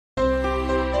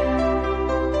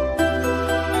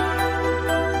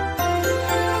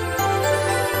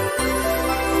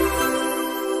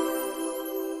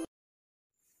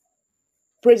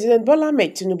President Bola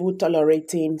Tinubu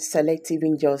tolerating selective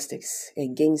injustice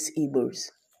against Igbos.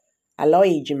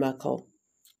 Ejimakor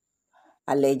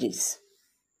alleges.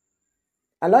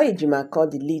 Ejimakor,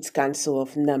 the lead counsel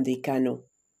of Nnamdi Kanu,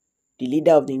 the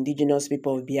leader of the indigenous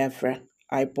people of Biafra,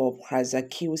 IPOB, has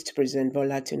accused President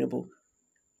Bola Tinubu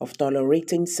of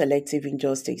tolerating selective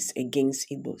injustice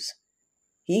against Igbos.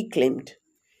 He claimed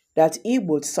that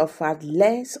Igbos suffered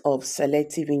less of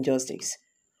selective injustice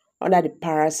under the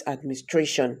past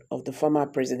administration of the former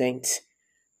president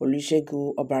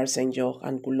Olusegun Obasanjo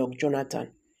and Goodluck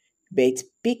Jonathan, but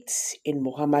peaked in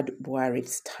Muhammad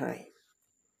Buhari's time.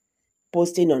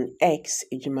 Posting on X,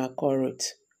 Ejimakor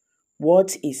wrote,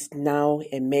 "What is now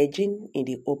emerging in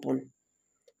the open,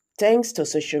 thanks to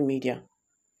social media,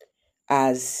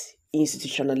 as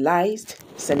institutionalized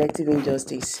selective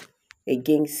injustice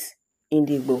against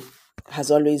Igbo has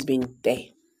always been there.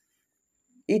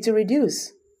 It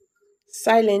reduced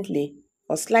silently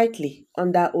or slightly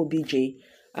under OBJ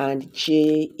and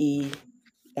that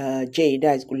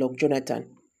is Goodluck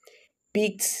Jonathan,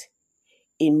 peaked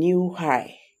a new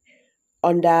high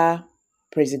under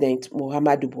President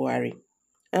Muhammadu Buhari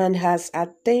and has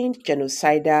attained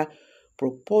genocidal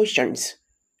proportions,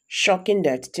 shocking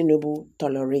that Tinubu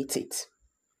tolerated.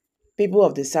 People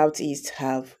of the Southeast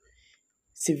have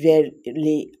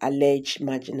severely alleged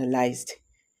marginalized,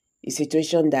 a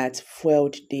situation that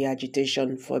fueled the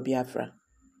agitation for Biafra.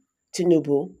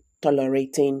 Tinubu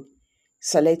tolerating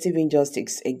selective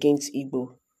injustice against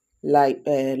Igbo, like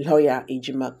lawyer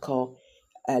Ejimakor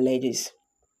alleges.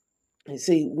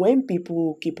 See, when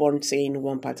people keep on saying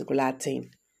one particular thing,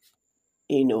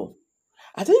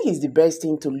 I think it's the best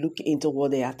thing to look into what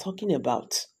they are talking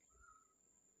about.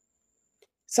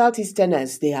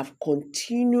 Southeasterners, they have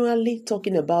continually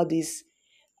talking about this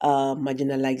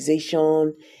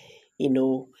marginalization, in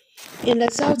the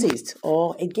Southeast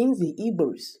or against the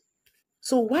Igbos.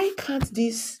 So why can't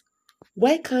this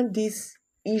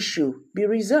issue be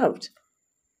resolved?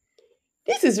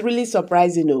 This is really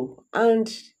surprising,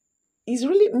 and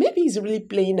maybe he's really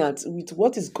playing out with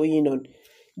what is going on.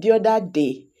 The other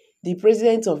day, the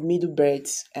president of Middle Belt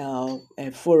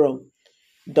Forum,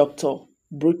 Dr.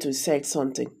 Brutus, said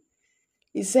something.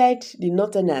 He said the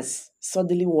Northerners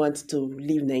suddenly want to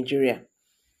leave Nigeria.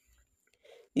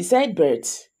 He said,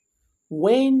 but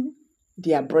when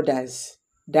their brothers,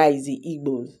 that is the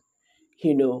Igbos,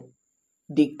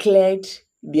 declared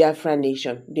Biafra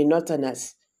nation, the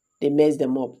Northerners, they messed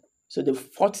them up. So they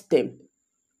fought them.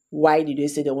 Why did they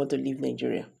say they want to leave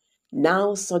Nigeria?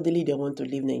 Now suddenly they want to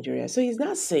leave Nigeria. So he's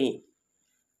not saying,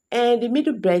 and the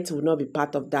Middle Belt will not be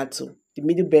part of that too. The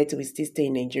Middle Belt will still stay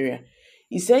in Nigeria.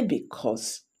 He said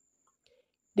because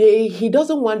he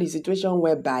doesn't want the situation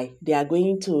whereby they are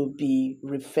going to be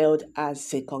referred as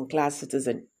second-class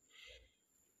citizen.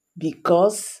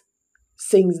 Because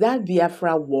since that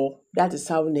Biafra war, that is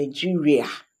how Nigeria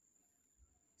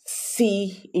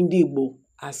see Igbo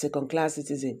as second-class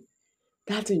citizen.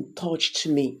 That thing touched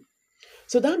me.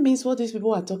 So that means what these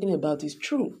people are talking about is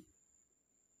true.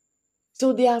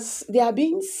 So they are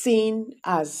being seen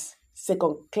as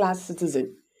second-class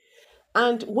citizen.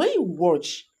 And when you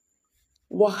watch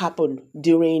what happened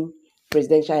during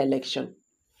presidential election,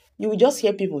 you will just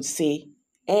hear people say,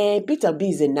 Peter B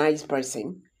is a nice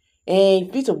person.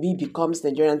 And Peter B becomes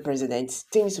Nigerian president,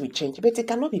 things will change. But he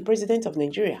cannot be president of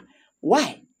Nigeria.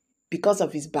 Why? Because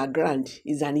of his background.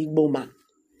 He's an Igbo man.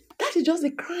 That is just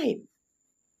a crime.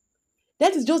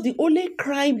 That is just the only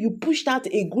crime you pushed out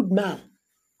a good man.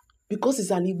 Because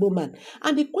he's an Igbo man.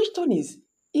 And the question is,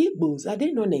 Igbos, are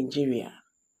they not Nigeria?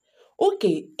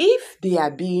 Okay, if they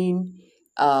are being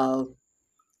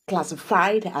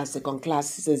classified as second-class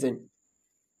citizen,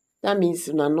 that means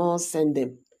you not send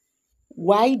them.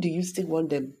 Why do you still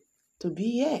want them to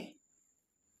be here?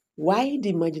 Why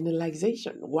the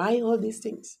marginalization? Why all these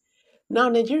things? Now,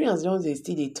 Nigerians don't they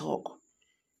still they talk.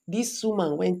 This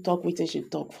woman went talk with she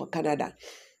talk for Canada.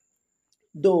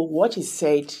 Though what she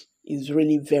said is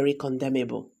really very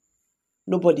condemnable.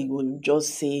 Nobody will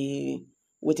just say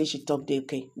what she talk there,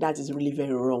 okay, that is really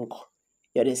very wrong.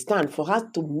 You understand? For her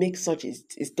to make such a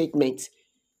statement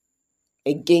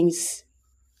against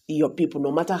your people,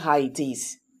 no matter how it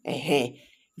is,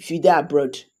 if you're there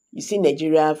abroad, you see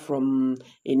Nigerian from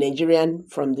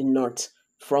the north,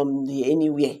 from the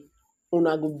anywhere,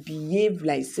 una go behave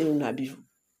like say una be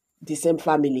the same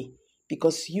family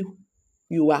because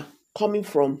you are coming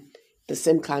from the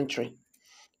same country.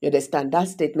 You understand? That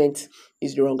statement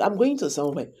is wrong. I'm going to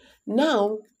somewhere.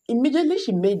 Now, immediately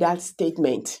she made that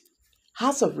statement,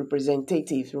 House of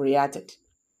Representatives reacted.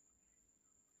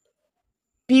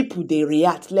 People, they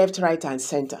react left, right, and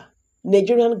center.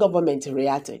 Nigerian government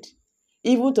reacted.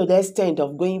 even to the extent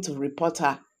of going to report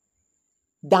her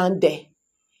down there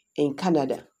in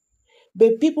Canada.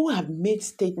 But people have made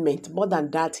statements more than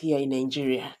that here in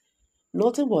Nigeria.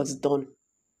 Nothing was done.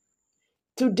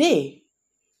 Today,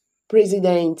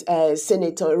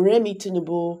 Senator Remi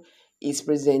Tinubu is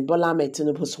President Bola Ahmed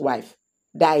Tinubu's wife.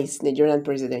 That is Nigerian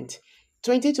president.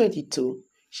 2022,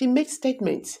 she made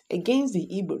statements against the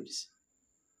Igbos.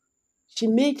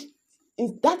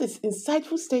 That is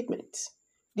insightful statements.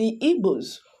 The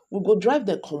Igbos will go drive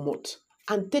the commot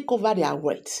and take over their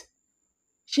words.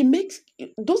 She makes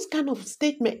those kind of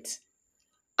statements.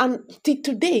 And till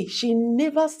today, she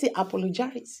never still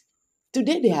apologized.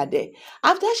 Today they are there.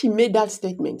 After she made that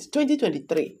statement,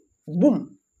 2023,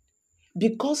 boom,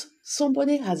 because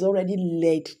somebody has already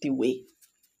led the way.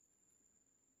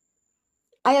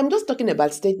 I am just talking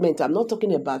about statement. I'm not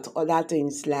talking about other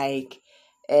things like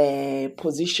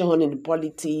position in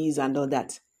politics and all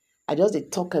that. I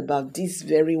just talk about this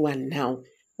very one now.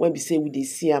 When we say we dey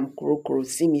see am kuro,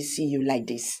 see me see you like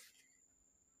this.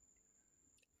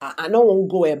 I don't want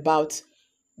to go about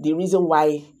the reason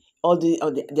why all the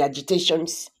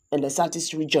agitations in the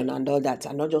Southeast region and all that.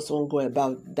 I not just want to go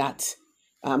about that.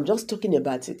 I'm just talking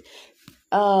about it.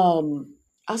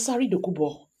 Asari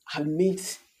Dokubo have made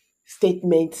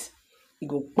statements. He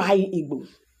go buy Igbo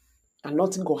and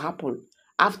nothing go happen.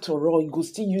 After all, he go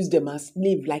still use them as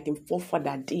slave like him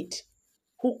forefather did.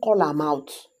 Who call him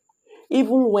out?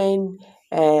 Even when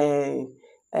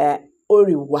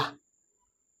Oriwa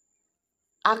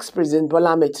asked President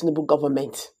Bola Ahmed Tinubu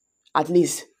government at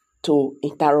least to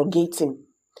interrogate him,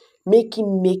 make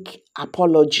him make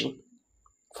apology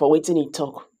for wetin he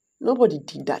talk. Nobody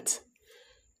did that.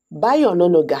 Bayo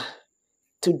Ononoga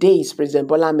today is President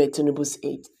Bola Ahmed Tinubu's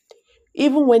aide.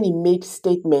 Even when he made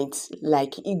statements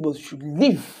like Igbos should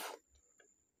leave,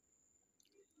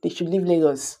 they should leave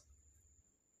Lagos.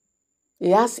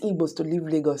 He asked Igbos to leave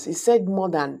Lagos. He said more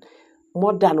than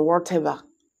whatever.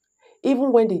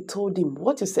 Even when they told him,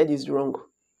 what you said is wrong.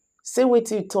 Say what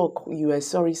you talk, you were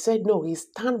sorry. He said no, he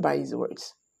stand by his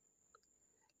words.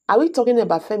 Are we talking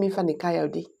about Femi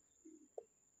Fani-Kayode?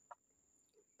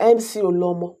 MC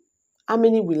Olomo? How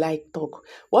many will I talk?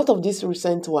 What of this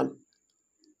recent one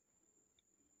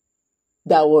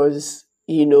that was,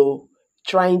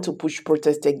 trying to push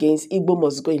protest against Igbo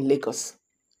must go in Lagos?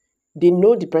 They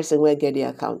know the person will get the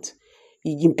account.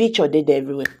 You picture they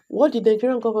everywhere. What did the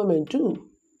Nigerian government do?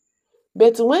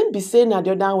 But when be saying the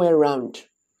other way around,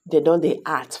 they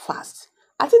act fast.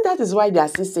 I think that is why they are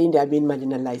still saying they are being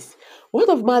marginalized. What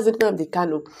of Mazi Nnamdi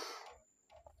Kanu?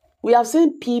 We have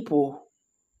seen people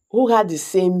who had the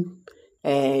same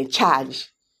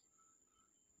charge,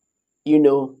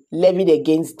 levied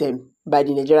against them by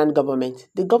the Nigerian government.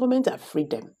 The government have freed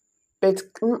them. But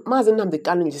Mazi Nnamdi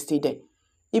Kanu is still there.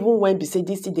 Even when they say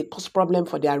this thing they cause problem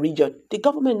for their region, the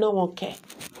government no one care.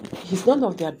 It's none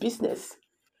of their business.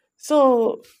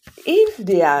 So if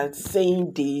they are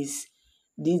saying this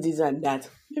and that,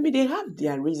 maybe they have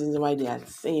their reasons why they are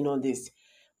saying all this.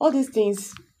 All these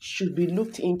things should be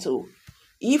looked into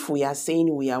if we are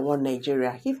saying we are one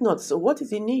Nigeria. If not, so what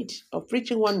is the need of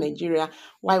preaching one Nigeria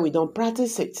while we don't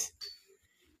practice it?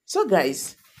 So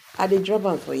guys, I did drop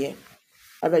on for you.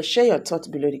 I will share your thoughts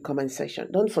below the comment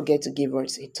section. Don't forget to give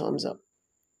us a thumbs up.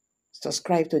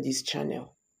 Subscribe to this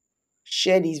channel.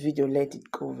 Share this video, let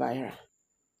it go viral.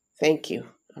 Thank you,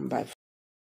 and bye.